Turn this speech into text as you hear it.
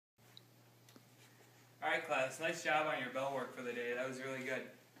Alright class, nice job on your bell work for the day. That was really good.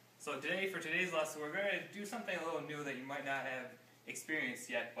 So today, for today's lesson, we're going to do something a little new that you might not have experienced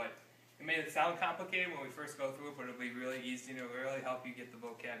yet, but it may sound complicated when we first go through it, but it'll be really easy and it'll really help you get the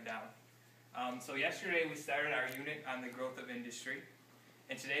vocab down. So yesterday we started our unit on the growth of industry,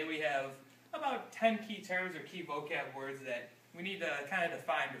 and today we have about 10 key terms or key vocab words that we need to kind of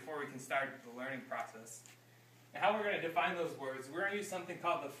define before we can start the learning process. And how we're going to define those words, we're going to use something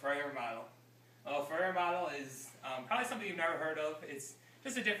called the Frayer Model. The Frayer Model is probably something you've never heard of. It's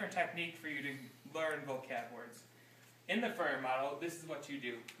just a different technique for you to learn vocab words. In the Frayer Model, this is what you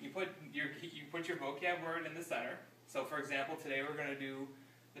do. You put your vocab word in the center. So for example, today we're going to do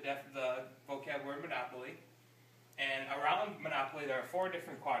the vocab word monopoly. And around monopoly there are 4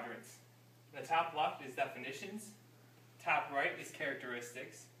 different quadrants. The top left is definitions, top right is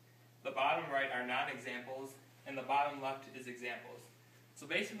characteristics, the bottom right are non-examples, and the bottom left is examples. So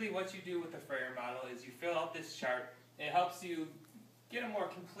basically what you do with the Frayer Model is you fill out this chart, and it helps you get a more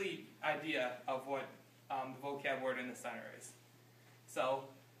complete idea of what the vocab word in the center is. So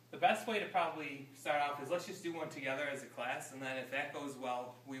the best way to probably start off is let's just do one together as a class, and then if that goes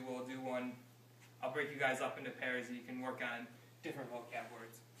well, we will do one. I'll break you guys up into pairs and you can work on different vocab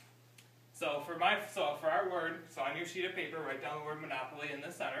words. So for our word, so on your sheet of paper, write down the word monopoly in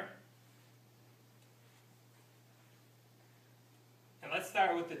the center. And let's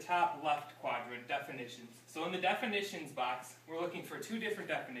start with the top left quadrant, definitions. So in the definitions box, we're looking for 2 different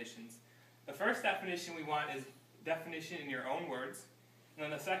definitions. The first definition we want is definition in your own words. And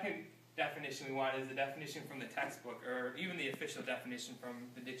then the second definition we want is the definition from the textbook, or even the official definition from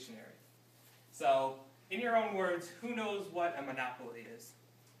the dictionary. So, in your own words, who knows what a monopoly is?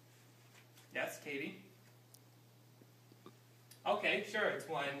 Yes, Katie? Okay, sure, it's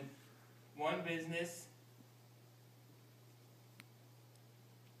when one business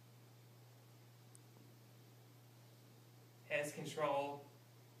has control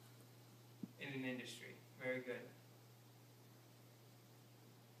in an industry. Very good.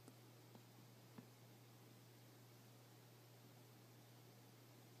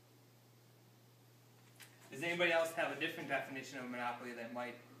 Does anybody else have a different definition of monopoly that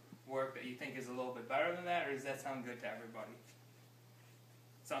might work that you think is a little bit better than that, or does that sound good to everybody?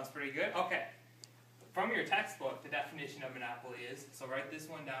 Sounds pretty good? Okay. From your textbook, the definition of monopoly is, so write this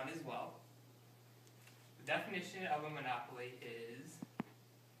one down as well. The definition of a monopoly is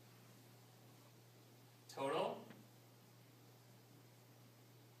total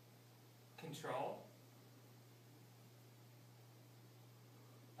control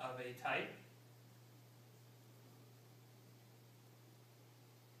of a type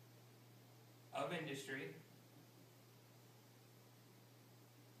of industry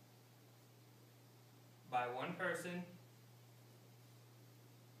by one person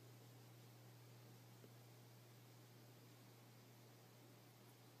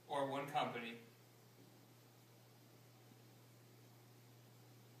or one company.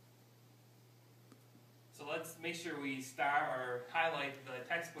 So let's make sure we star or highlight the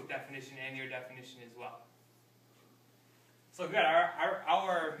textbook definition and your definition as well. So good,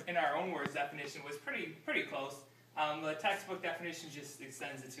 in our own words definition was pretty close. The textbook definition just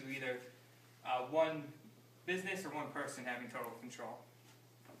extends it to either one business or one person having total control.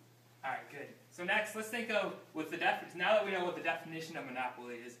 Alright, good. So next, let's think of, now that we know what the definition of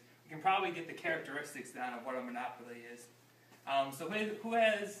monopoly is, we can probably get the characteristics down of what a monopoly is. So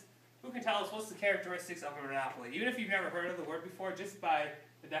who can tell us what's the characteristics of a monopoly? Even if you've never heard of the word before, just by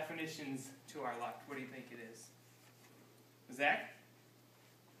the definitions to our left, what do you think it is? Zach?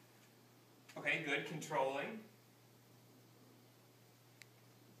 Okay, good. Controlling.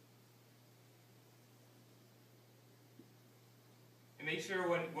 And make sure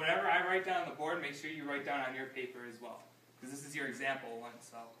whatever I write down on the board, make sure you write down on your paper as well. Because this is your example one,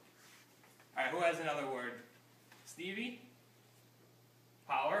 so. Alright, who has another word? Stevie?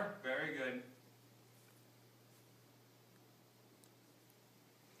 Power? Very good.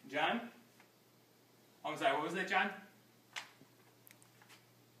 John? Oh, I'm sorry, what was that, John?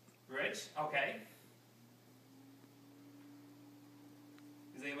 Rich? Okay.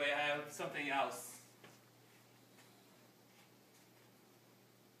 Does anybody have something else?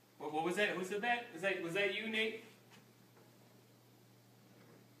 What was that? Who said that? Was that you, Nate?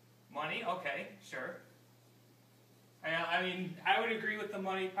 Money? Okay, sure. I mean, I would agree with the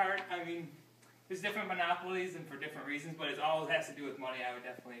money part. I mean, there's different monopolies and for different reasons, but it all has to do with money. I would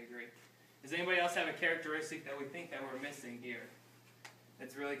definitely agree. Does anybody else have a characteristic that we think that we're missing here?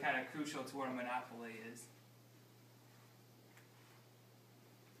 That's really kind of crucial to what a monopoly is.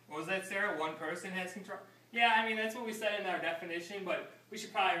 What was that, Sarah? One person has control? Yeah, I mean, that's what we said in our definition, but we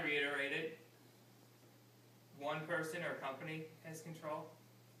should probably reiterate it. one person or company has control?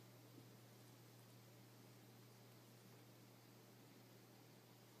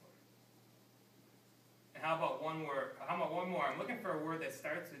 And how about one word? How about one more? I'm looking for a word that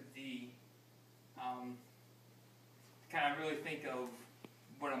starts with D. Kind of really think of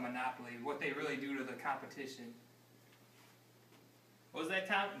what a monopoly, what they really do to the competition. What was that,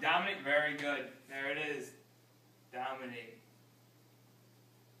 Tom? Dominate? Very good. There it is. Dominate.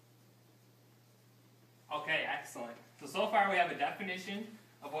 Okay, excellent. So far we have a definition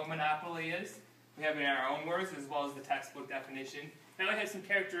of what monopoly is. We have it in our own words as well as the textbook definition. Now we have some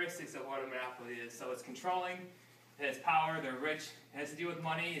characteristics of what a monopoly is. So it's controlling, it has power, they're rich, it has to do with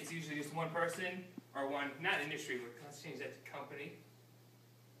money, it's usually just one person or one, not industry, but let's change that to company.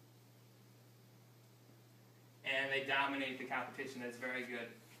 And they dominate the competition. That's very good.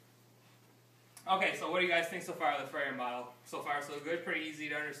 Okay, so what do you guys think so far of the Frayer model? So far so good, pretty easy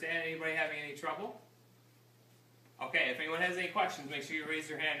to understand. Anybody having any trouble? Okay, if anyone has any questions, make sure you raise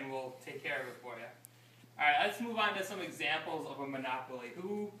your hand and we'll take care of it for you. Alright, let's move on to some examples of a monopoly.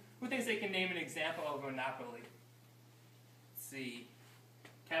 Who thinks they can name an example of a monopoly? Let's see.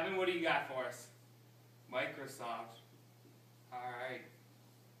 Kevin, what do you got for us? Microsoft. Alright.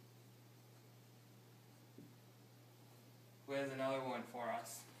 Who has another one for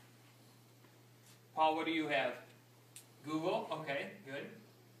us? Paul, what do you have? Google? Okay, good.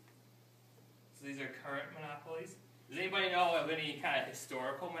 So these are current monopolies. Does anybody know of any kind of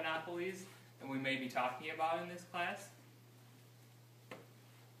historical monopolies that we may be talking about in this class?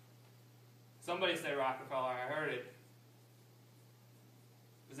 Somebody said Rockefeller, I heard it.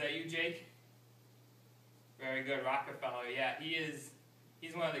 Was that you, Jake? Very good, Rockefeller. Yeah, he's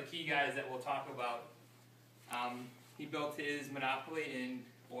one of the key guys that we'll talk about. He built his monopoly in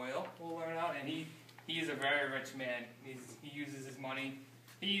oil, we'll learn out, and he is a very rich man. He uses his money.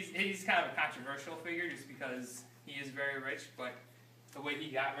 He's kind of a controversial figure just because he is very rich, but the way he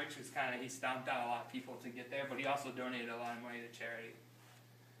got rich was kind of, he stomped out a lot of people to get there, but he also donated a lot of money to charity.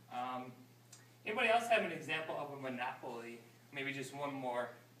 Anybody else have an example of a monopoly? Maybe just one more.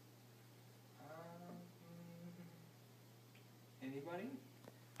 Anybody?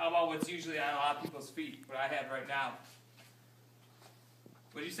 How about what's usually on a lot of people's feet, what I have right now?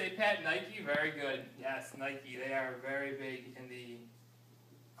 What did you say, Pat? Nike? Very good. Yes, Nike. They are very big in the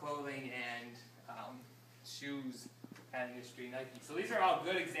clothing and shoes kind of industry, Nike. So these are all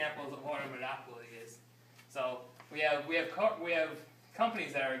good examples of what a monopoly is. So we have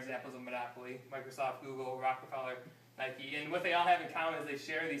companies that are examples of monopoly: Microsoft, Google, Rockefeller, Nike, and what they all have in common is they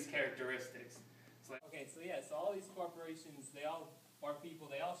share these characteristics. So so all these corporations, they all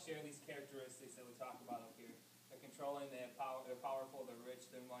share these characteristics that we talk about up here. They're controlling, they have power, they're powerful, they're rich,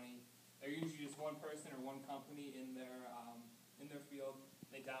 they're money. They're usually just one person or one company in their field.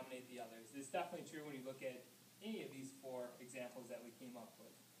 They dominate the others. It's definitely true when you look at any of these four examples that we came up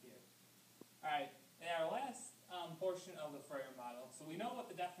with here. All right, and our last portion of the Frayer model. So we know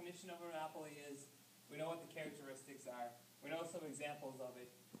what the definition of a monopoly is. We know what the characteristics are. We know some examples of it.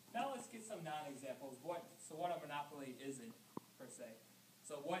 Now let's get some non-examples. What a monopoly isn't, per se.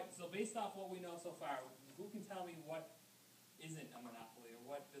 So based off what we know so far, who can tell me what isn't a monopoly, or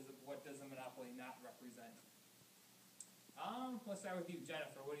what does a monopoly not represent? Let's start with you,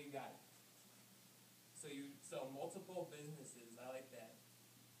 Jennifer. What do you got? So multiple businesses. I like that.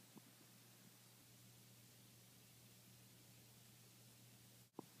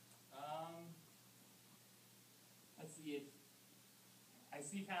 Let's see. I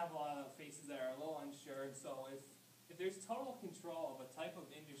see kind of a lot of faces that are a little unsure. So if there's total control of a type of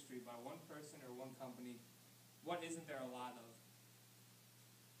industry by one person or one company, what isn't there a lot of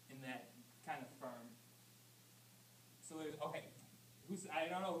in that kind of firm? So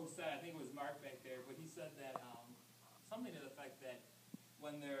I don't know who said, I think it was Mark back there, but he said that something to the effect that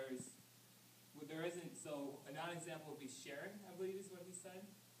when there isn't, so a non-example would be sharing, I believe is what he said.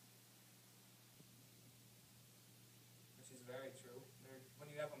 Which is very true. When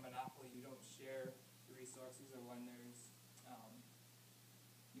you have a monopoly, you don't share the resources, or when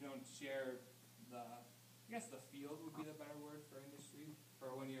you don't share the field would be the better word for industry,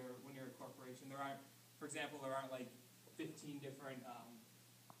 for when you're a corporation. For example, there aren't like 15 different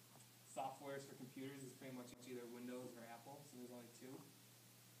softwares for computers. It's pretty much either Windows or Apple, so there's only 2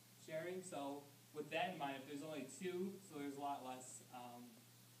 sharing. So with that in mind, if there's only 2, so there's a lot less.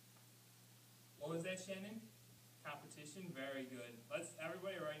 What was that, Shannon? Competition? Very good.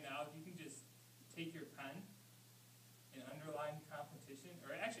 Everybody right now, if you can just take your pen and underline competition,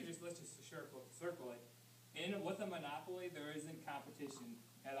 or actually let's just circle it. With a monopoly, there isn't competition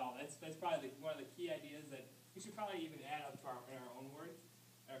at all. That's probably one of the key ideas that we should probably even add up to in our own words,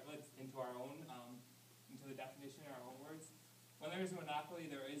 or into into the definition in our own words. When there's a monopoly,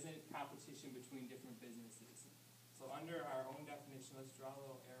 there isn't competition between different businesses. So under our own definition, let's draw a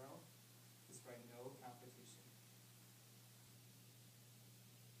little arrow. Just write no competition.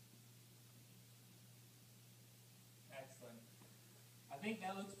 Excellent. I think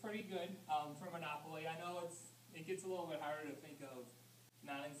that looks pretty good for monopoly. I know it gets a little bit harder to think of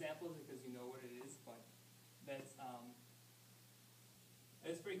non-examples because you know what it is, but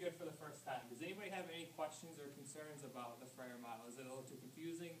it's pretty good for the first time. Does anybody have any questions or concerns about the Frayer model? Is it a little too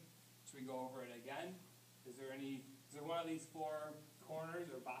confusing? Should we go over it again? Is there one of these four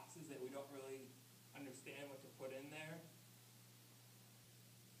corners or boxes that we don't really understand what to put in there?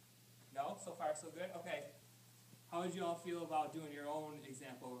 No? So far so good? Okay. How would you all feel about doing your own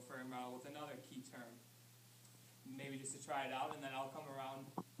example of a Frayer model with another key term? Maybe just to try it out, and then I'll come around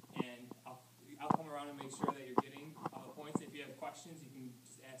and make sure that you're getting all the points. If you have questions, you can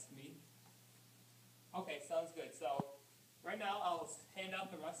just ask me. Okay, sounds good. So right now I'll hand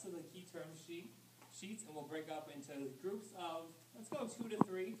out the rest of the key term sheets, and we'll break up into groups of, let's go 2 to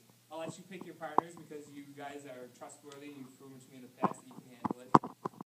 3. I'll let you pick your partners because you guys are trustworthy and you've proven to me in the past that you can handle